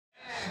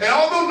And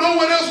although no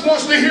one else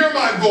wants to hear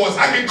my voice,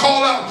 I can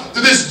call out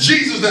to this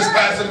Jesus that's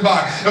passing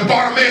by. And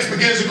Bartimaeus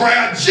begins to cry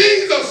out,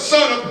 Jesus,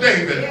 son of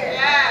David,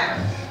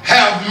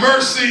 have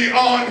mercy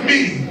on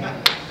me.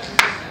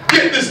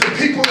 Get this, the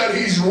people that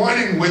he's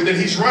running with,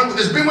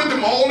 that's been with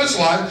him all his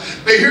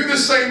life, they hear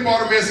this same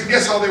Bartimaeus, and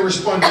guess how they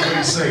respond to what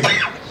he's saying?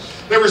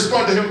 They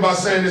respond to him by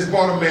saying this,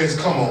 Bartimaeus,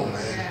 come on,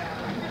 man.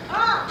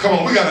 Come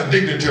on, we got a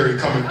dignitary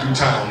coming through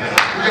town now.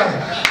 We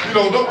got, you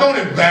know, don't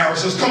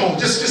embarrass us. Come on,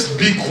 just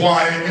be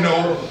quiet, you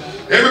know.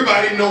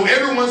 Everybody know,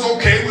 everyone's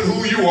okay with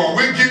who you are.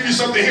 We'll give you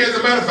something here. As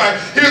a matter of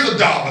fact, here's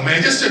 $1,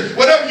 man. Just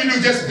whatever you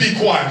do, just be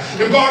quiet.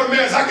 And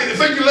Bartimaeus, if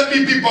you can let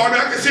me be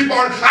Bartimaeus, I can see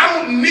Bartimaeus. I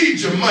don't need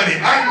your money.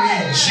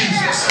 I need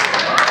Jesus.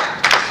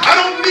 I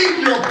don't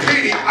need your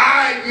pity.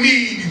 I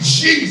need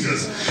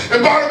Jesus.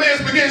 And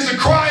Bartimaeus begins to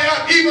cry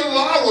out even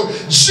louder,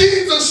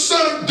 Jesus,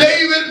 son of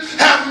David,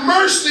 have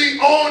mercy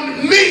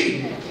on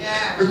me.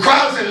 The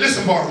crowd said,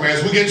 listen,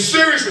 Bartimaeus, we're getting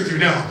serious with you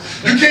now.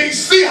 You can't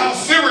see how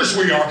serious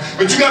we are,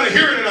 but you got to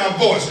hear it in our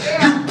voice.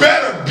 You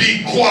better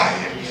be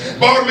quiet.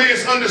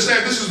 Bartimaeus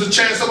understands this is the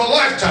chance of a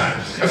lifetime.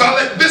 If I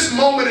let this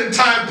moment in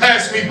time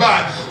pass me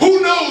by, who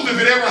knows if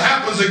it ever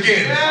happens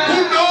again?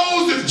 Who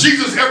knows if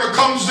Jesus ever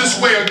comes this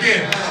way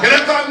again? And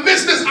if I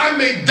miss this, I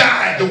may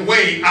die the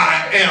way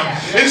I am.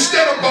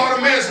 Instead of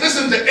Bartimaeus,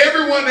 listen to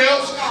everyone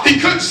else. He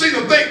couldn't see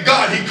them. Thank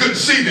God he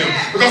couldn't see them.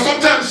 Because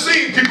sometimes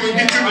seeing people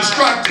can get you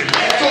distracted.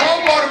 So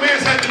all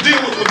Bartimaeus had to deal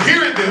with was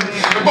hearing them.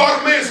 And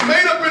Bartimaeus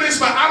made up in his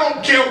mind, I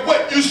don't care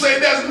what you say.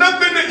 There's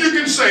nothing that you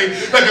can say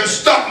that can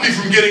stop me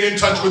from getting in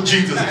touch with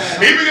Jesus.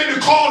 He began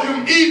to call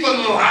him even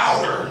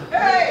louder.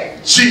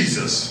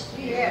 Jesus,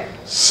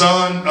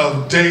 son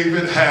of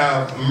David,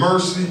 have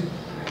mercy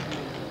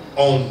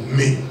on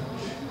me.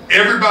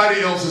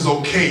 Everybody else is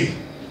okay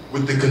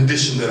with the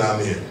condition that I'm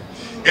in.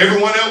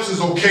 Everyone else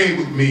is okay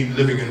with me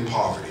living in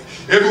poverty.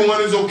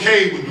 Everyone is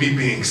okay with me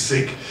being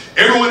sick.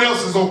 Everyone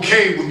else is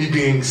okay with me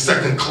being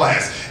second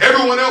class.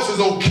 Everyone else is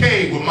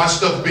okay with my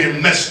stuff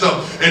being messed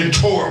up and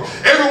tore.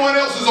 Everyone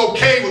else is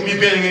okay with me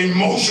being an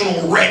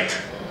emotional wreck.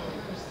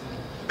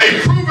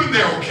 They've proven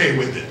they're okay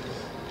with it.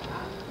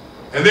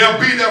 And they'll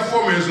be there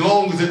for me as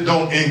long as it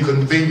don't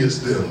inconvenience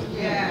them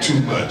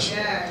too much.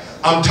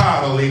 I'm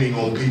tired of leaning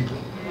on people.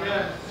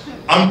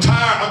 I'm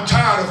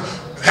tired of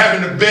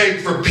having to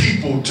beg for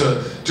people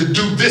to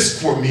do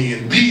this for me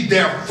and be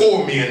there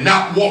for me and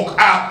not walk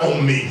out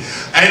on me.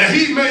 And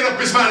he made up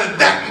his mind at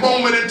that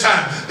moment in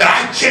time that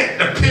I can't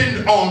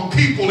depend on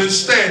people.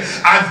 Instead,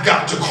 I've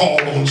got to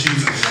call on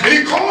Jesus. And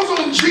he calls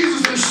on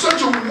Jesus in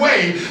such a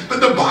way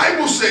that the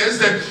Bible says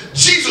that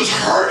Jesus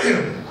heard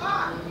him.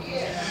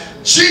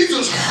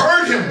 Jesus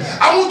heard him.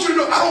 I want you to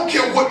know, I don't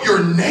care what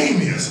your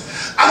name is.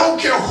 I don't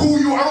care who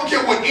you are. I don't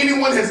care what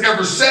anyone has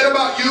ever said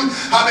about you,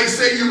 how they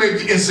say you may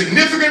be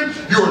insignificant,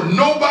 you're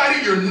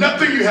nobody, you're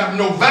nothing, you have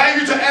no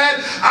value to add.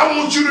 I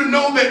want you to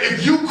know that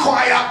if you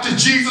cry out to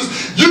Jesus,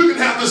 you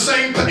can have the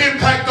same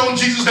impact on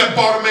Jesus that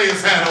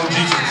Bartimaeus had on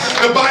Jesus.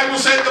 The Bible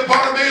said that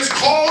Bartimaeus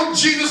called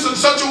Jesus in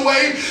such a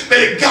way that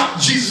it got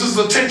Jesus'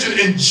 attention,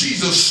 and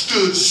Jesus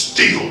stood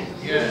still.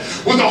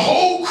 With the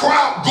whole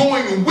crowd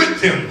going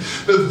with him,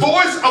 the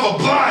voice of a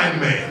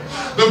blind man,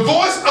 the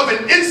voice of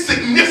an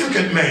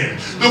insignificant man,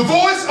 the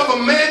voice of a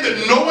man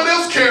that no one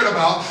else cared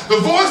about, the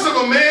voice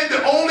of a man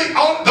that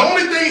the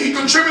only thing he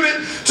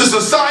contributed to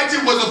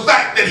society was the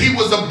fact that he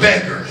was a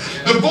beggar,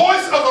 the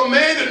voice of a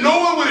man that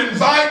no one would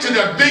invite to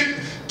their big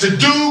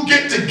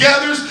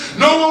get-togethers,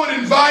 no one would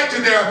invite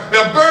to their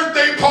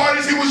birthday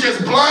parties. He was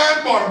just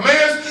blind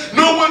Bartimaeus.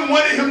 No one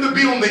wanted him to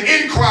be on the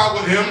in crowd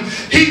with him.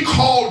 He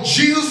called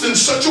Jesus in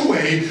such a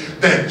way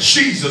that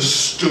Jesus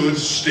stood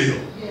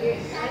still.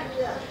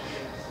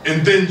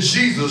 And then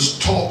Jesus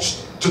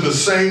talks to the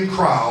same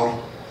crowd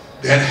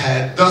that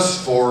had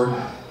thus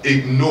far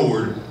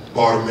ignored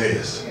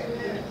Bartimaeus.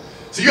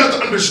 So you have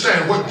to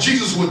understand what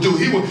Jesus would do.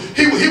 He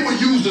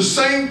would use the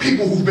same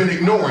people who've been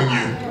ignoring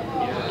you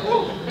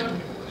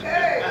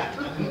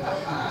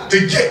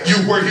to get you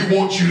where he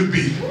wants you to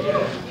be.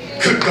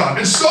 Good God.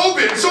 And so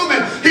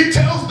then he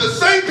tells the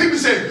same people,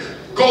 said,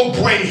 go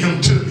bring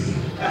him to me.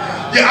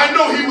 Yeah, I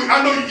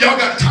know y'all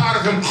got tired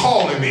of him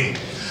calling me.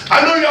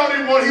 I know y'all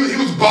didn't want, he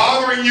was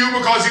bothering you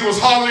because he was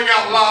hollering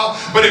out loud,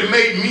 but it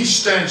made me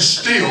stand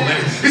still.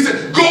 And he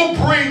said, go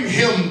bring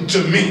him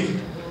to me.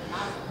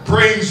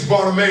 Brings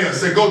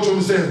Bartimaeus. They go to him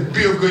and say,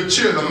 be of good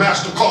cheer, the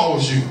master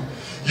calls you.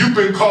 You've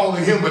been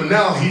calling him, but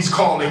now he's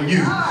calling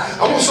you.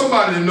 I want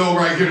somebody to know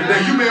right here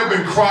today, you may have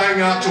been crying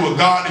out to a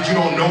God that you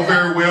don't know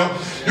very well.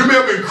 You may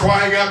have been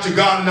crying out to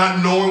God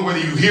not knowing whether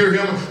you hear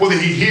him, whether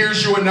he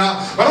hears you or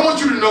not. But I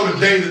want you to know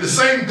today that the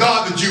same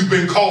God that you've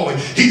been calling,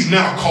 he's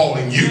now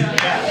calling you.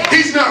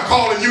 He's now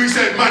calling you. He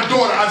said, my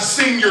daughter, I've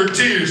seen your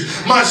tears.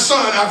 My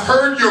son, I've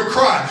heard your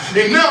cry.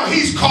 And now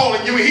he's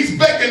calling you, and he's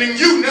beckoning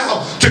you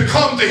now to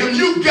come to him.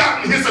 You've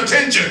gotten his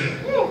attention.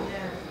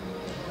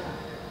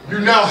 You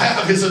now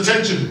have his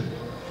attention.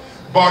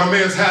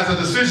 Bartimaeus has a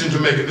decision to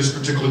make at this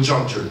particular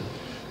juncture.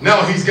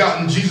 Now he's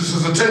gotten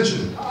Jesus'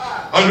 attention.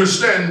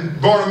 Understand,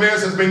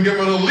 Bartimaeus has been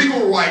given a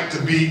legal right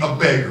to be a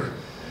beggar.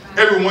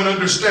 Everyone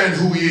understands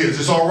who he is.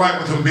 It's all right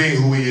with him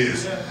being who he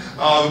is.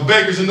 The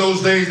beggars in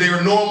those days, they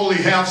would normally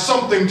have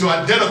something to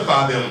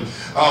identify them.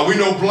 We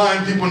know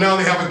blind people now,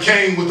 they have a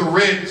cane with a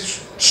red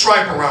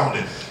stripe around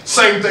it.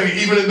 Same thing,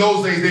 even in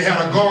those days, they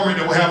had a garment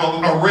that would have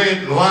a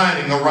red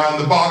lining around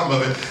the bottom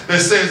of it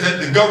that says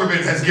that the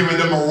government has given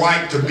them a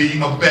right to be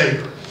a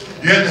beggar.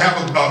 You had to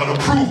have an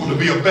approval to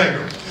be a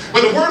beggar.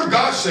 But the word of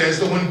God says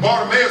that when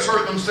Bartimaeus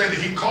heard them say that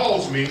he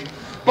calls me,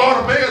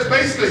 Bartimaeus,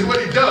 basically what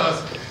he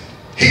does,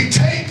 he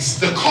takes,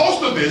 the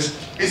cost of this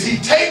is he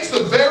takes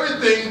the very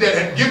thing that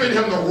had given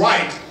him the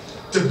right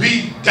to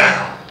be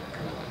down,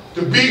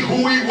 to be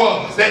who he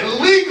was, that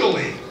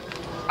legally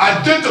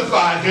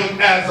identified him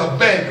as a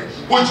beggar,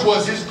 which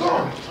was his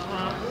garment.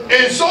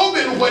 And so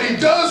then what he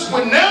does,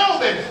 when now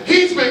that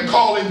he's been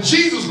calling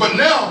Jesus, but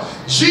now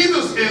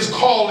Jesus is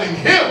calling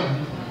him,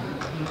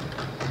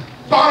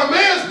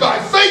 Bartimaeus by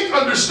faith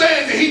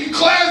understands that he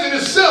declares it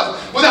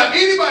himself without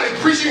anybody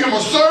preaching him a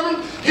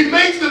sermon. He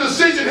makes the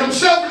decision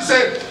himself and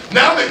said,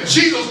 now that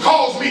Jesus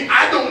calls me,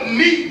 I don't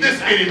need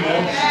this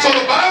anymore. So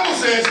the Bible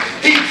says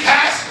he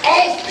cast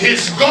off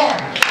his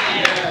garment.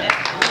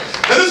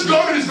 Now this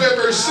garment is very,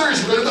 very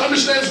serious, but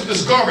understand with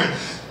this garment,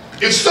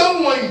 if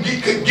someone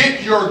could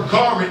get your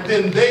garment,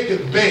 then they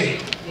could beg.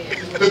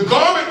 The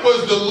garment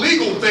was the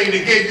legal thing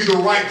that gave you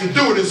the right to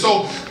do it. And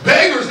so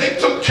beggars, they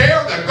took care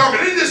of that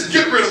garment. They didn't just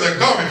get rid of that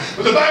garment.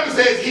 But the Bible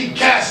says he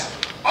cast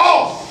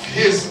off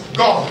his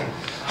garment.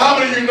 How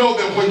many of you know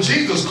that when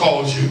Jesus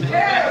calls you,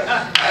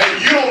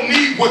 you don't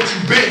need what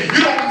you've been.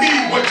 You don't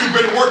need what you've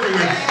been working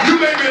with. You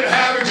may have been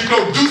having to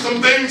do some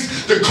things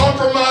to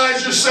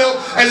compromise yourself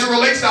as it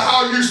relates to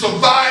how you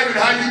survive and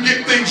how you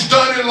get things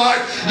done in life.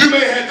 You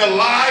may have to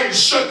lie and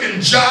shuck and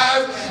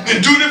jive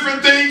and do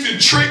different things and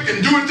trick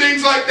and doing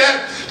things like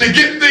that to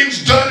get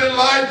things done in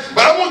life.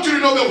 But I want you to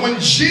know that when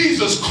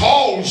Jesus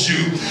calls you,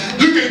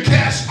 you can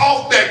cast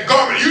off that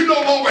garment. You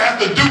no longer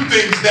have to do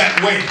things that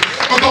way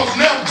because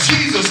now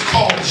Jesus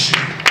calls you.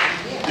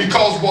 He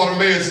calls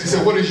Bartimaeus. He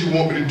said, what does you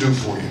want me to do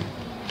for you?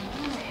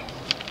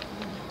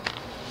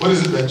 What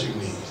is it that you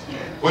need?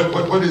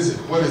 What is it?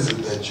 What is it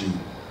that you...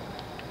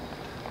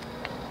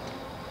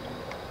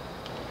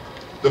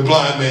 The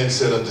blind man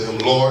said unto him,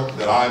 Lord,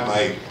 that I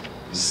might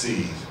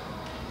receive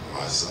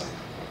my sight.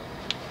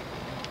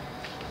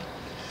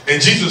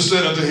 And Jesus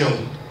said unto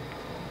him,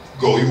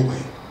 go your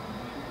way.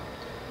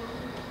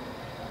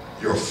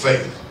 Your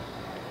faith.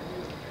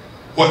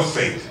 What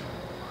faith?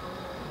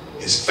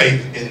 Is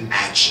faith in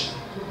action.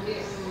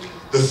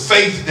 The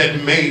faith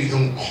that made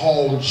him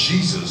call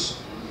Jesus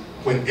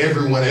when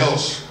everyone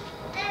else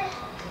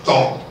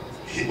thought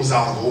it was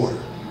out of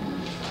order.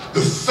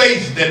 The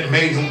faith that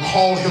made him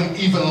call him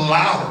even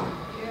louder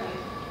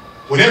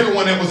when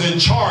everyone that was in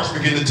charge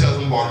began to tell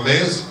him,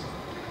 Bartimaeus,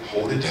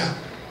 hold it down.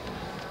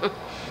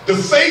 The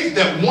faith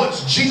that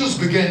once Jesus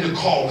began to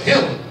call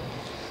him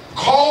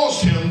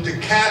caused him to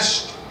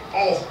cast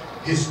off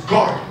his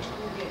garment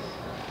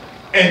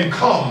and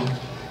come.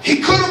 He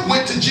could have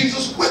went to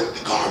Jesus with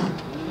the garment.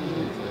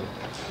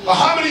 But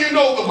how many of you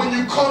know that when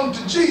you come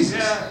to Jesus,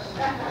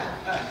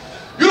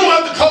 you don't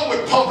have to come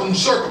with pomp and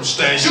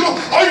circumstance. You don't,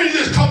 all you need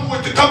is come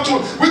to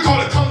him. We call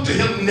it come to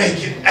him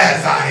naked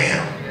as I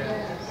am.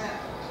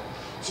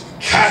 So he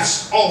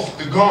cast off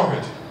the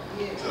garment.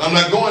 Said, I'm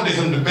not going to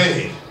him to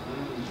beg.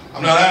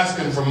 I'm not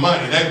asking for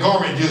money. That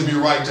garment gives me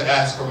right to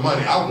ask for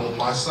money. I want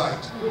my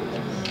sight.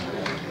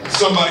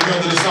 Somebody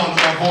under the sound of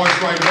my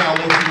voice right now, I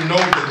want you to know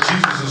that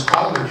Jesus is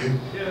calling you.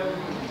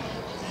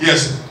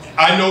 Yes,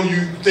 I know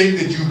you think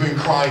that you've been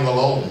crying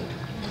alone.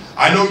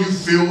 I know you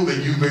feel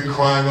that you've been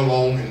crying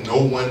alone and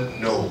no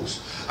one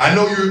knows. I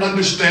know you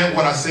understand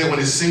what I said when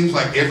it seems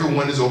like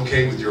everyone is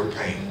okay with your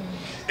pain.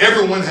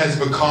 Everyone has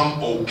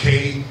become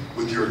okay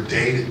with your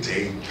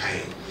day-to-day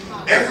pain.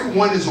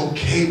 Everyone is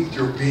okay with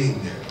your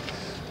being there.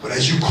 But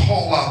as you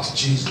call out to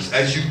Jesus,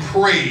 as you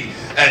pray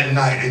at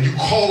night and you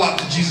call out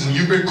to Jesus and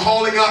you've been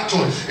calling out to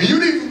him and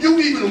you've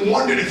even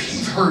wondered if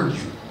he's heard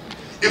you,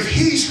 if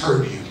he's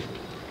heard you.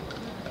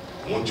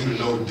 I want you to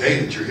know today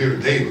that you're here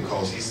today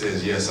because he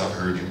says, yes, I've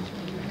heard you.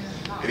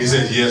 And he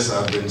says, yes,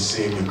 I've been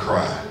seeing you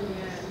cry.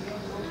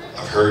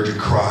 I've heard you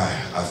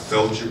cry. I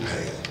felt your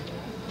pain.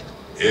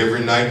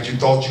 Every night you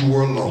thought you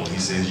were alone, he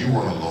says, you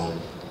weren't alone.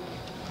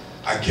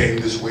 I came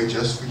this way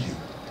just for you.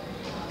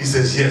 He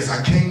says, yes,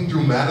 I came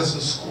through Madison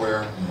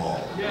Square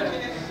Mall.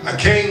 I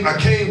came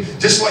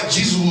just like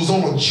Jesus was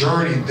on a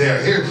journey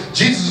there. Here,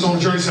 Jesus is on a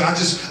journey. He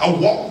said, I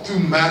walked through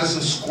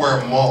Madison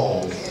Square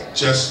Mall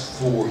just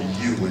for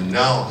you. And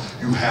now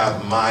you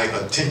have my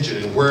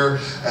attention. And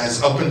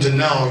whereas up until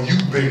now,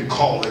 you've been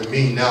calling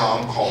me, now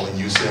I'm calling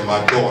you, saying,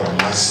 my daughter,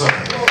 my son,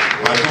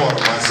 my daughter,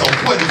 my son,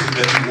 what is it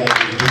that you want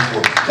me to do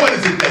for you? What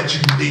is it that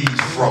you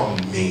need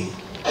from me?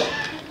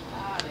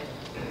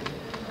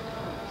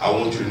 I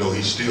want you to know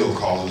he still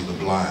causes the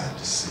blind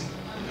to see.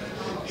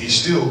 He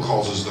still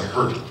causes the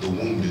hurt, the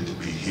wounded to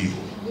be healed.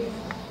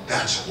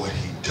 That's what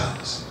he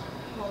does.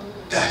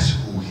 That's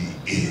who he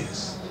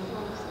is.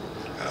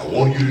 And I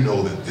want you to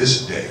know that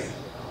this day,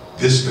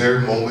 this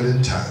very moment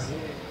in time,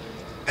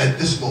 at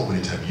this moment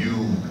in time,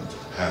 you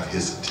have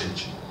his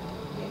attention.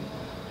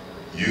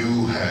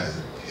 You have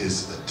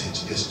his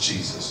attention. It's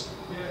Jesus.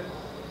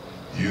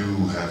 You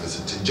have his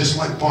attention. Just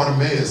like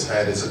Bartimaeus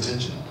had his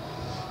attention.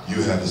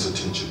 You have his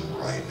attention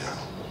right now.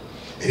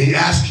 And he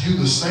asks you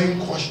the same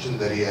question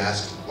that he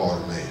asked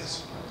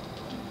Bartimaeus.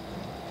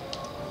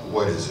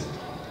 What is it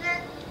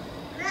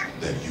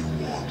that you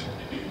want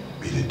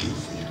me to do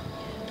for you?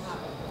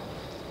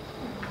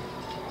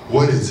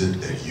 What is it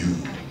that you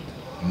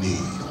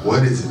need?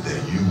 What is it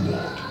that you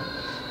want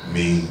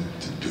me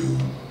to do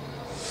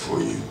for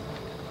you?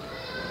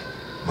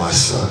 My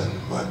son,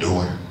 my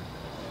daughter,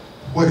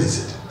 what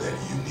is it that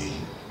you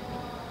need?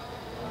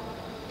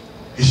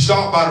 He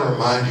stopped by to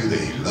remind you that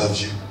he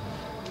loves you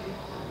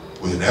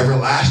with an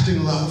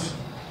everlasting love.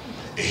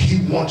 And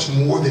he wants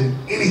more than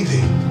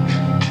anything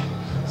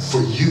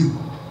for you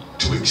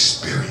to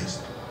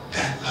experience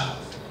that love.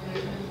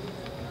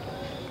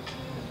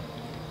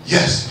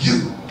 Yes,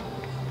 you.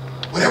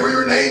 Whatever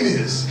your name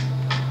is,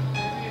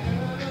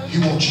 he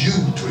wants you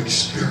to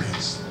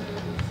experience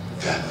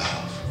that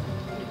love.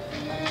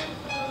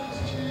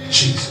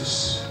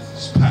 Jesus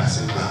is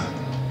passing by.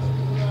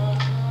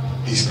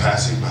 He's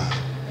passing by.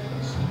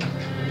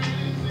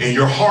 And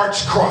your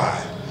heart's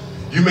cry.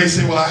 You may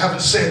say, well, I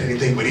haven't said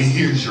anything, but he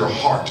hears your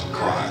heart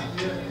cry.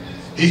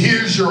 He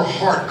hears your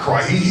heart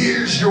cry. He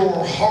hears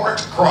your heart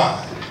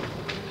cry.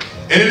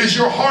 And it is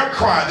your heart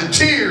cry, the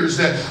tears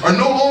that are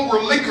no longer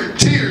liquid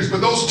tears,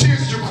 but those tears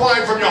that you're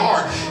crying from your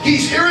heart.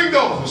 He's hearing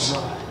those.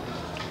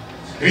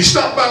 And he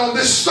stopped by on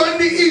this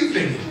Sunday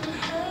evening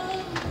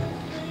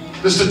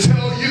just to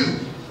tell you,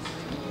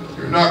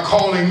 you're not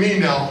calling me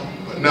now,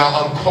 but now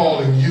I'm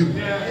calling you.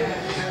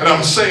 And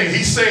I'm saying,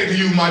 he's saying to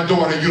you, my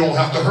daughter, you don't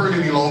have to hurt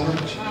any longer.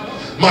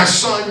 My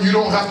son, you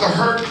don't have to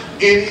hurt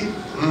any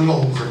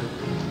longer.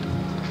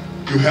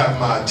 You have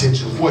my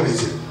attention. What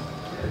is it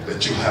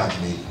that you have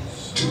me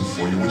do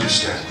for you? Would you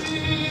stand with me?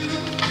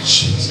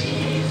 Jesus,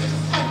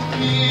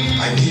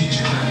 I need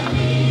you.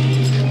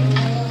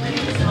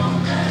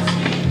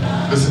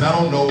 Listen, I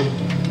don't know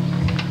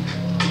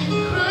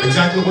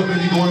exactly what may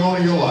be going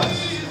on in your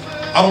life.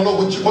 I don't know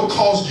what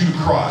caused you to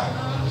cry.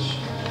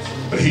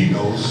 But he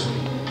knows.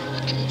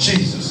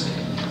 Jesus,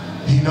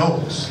 he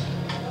knows.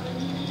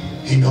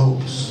 He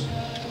knows.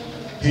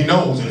 He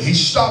knows. And he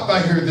stopped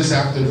by here this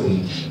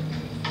afternoon.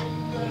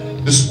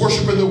 This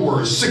worship in the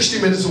Word,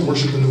 60 minutes of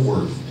worship in the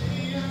Word.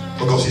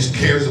 Because he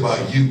cares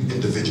about you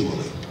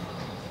individually.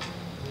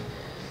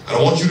 And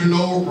I want you to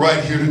know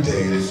right here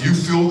today that if you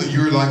feel that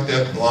you're like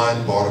that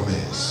blind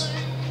Bartimaeus,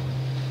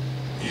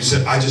 you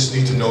said, I just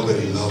need to know that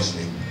he loves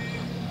me.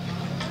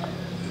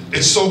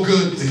 It's so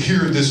good to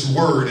hear this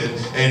word.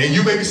 And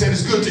you may be saying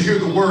it's good to hear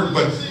the word,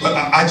 but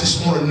I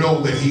just want to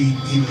know that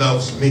he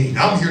loves me.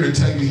 I'm here to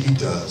tell you he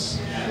does.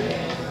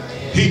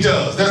 He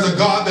does. There's a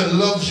God that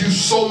loves you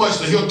so much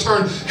that he'll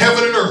turn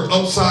heaven and earth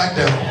upside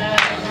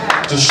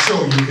down to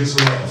show you his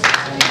love.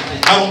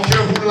 I don't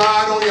care who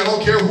lied on you. I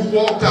don't care who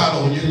walked out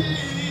on you.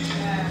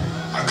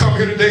 I come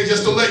here today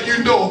just to let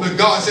you know that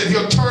God said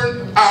he'll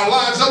turn our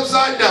lives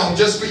upside down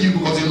just for you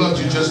because he loves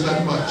you just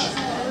that much.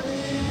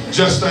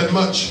 Just that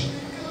much.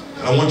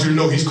 And I want you to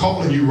know he's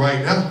calling you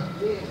right now.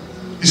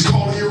 He's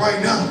calling you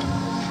right now.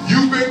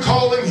 You've been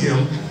calling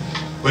him,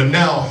 but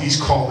now he's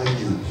calling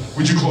you.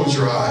 Would you close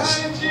your eyes?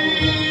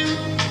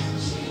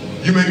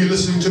 You may be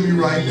listening to me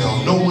right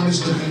now. No one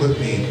is looking but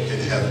me in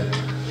heaven.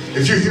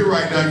 If you're here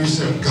right now, you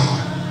say,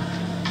 God,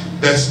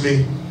 that's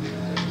me.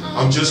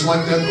 I'm just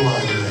like that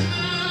blind man.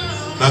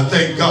 And I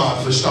thank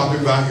God for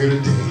stopping by here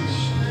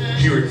today,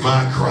 hearing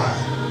my cry.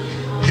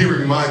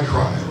 Hearing my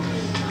cry.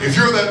 If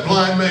you're that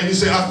blind man, you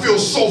say, I feel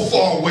so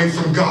far away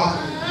from God.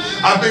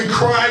 I've been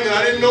crying and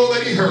I didn't know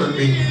that he heard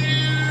me.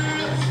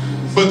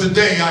 But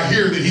today I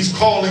hear that he's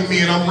calling me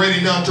and I'm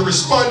ready now to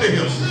respond to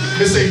him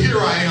and say, here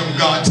I am,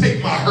 God.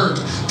 Take my hurt.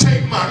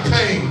 Take my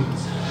pain.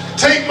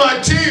 Take my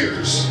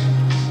tears.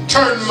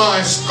 Turn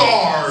my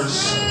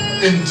scars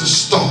into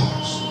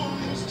stars.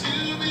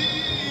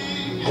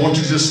 I want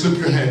you to just slip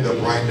your hand up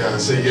right now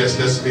and say, yes,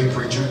 that's me,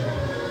 preacher.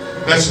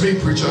 That's me,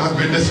 preacher.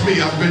 That's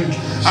me.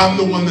 I'm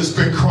the one that's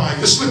been crying.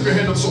 Just slip your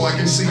hand up so I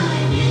can see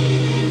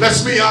it.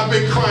 That's me. I've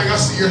been crying. I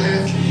see your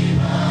hand.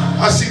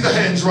 I see the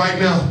hands right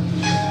now.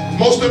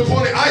 Most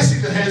importantly, I see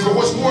the hands, but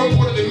what's more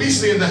important than me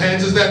seeing the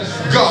hands is that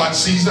God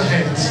sees the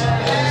hands.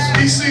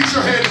 He sees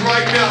your hands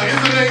right now in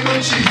the name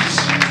of Jesus.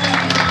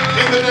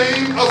 In the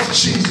name of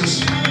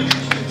Jesus.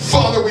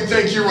 Father, we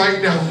thank you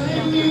right now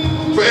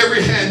for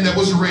every hand that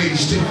was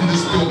raised in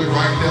this building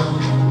right now.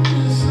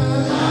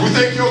 We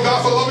thank you, oh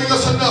God, for loving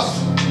us enough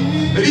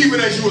that even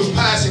as you was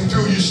passing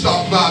through, you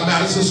stopped by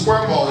Madison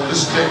Square Mall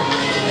this day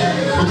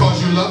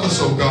because you love us,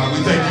 oh God.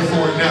 We thank you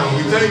for it now.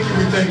 We thank you,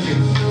 we thank you.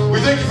 We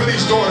thank you for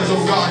these daughters,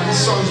 oh God, and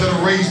sons that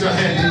have raised their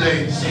hand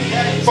today.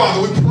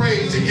 Father, we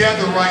pray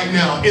together right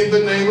now in the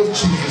name of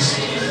Jesus.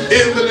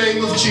 In the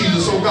name of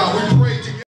Jesus, oh God, we pray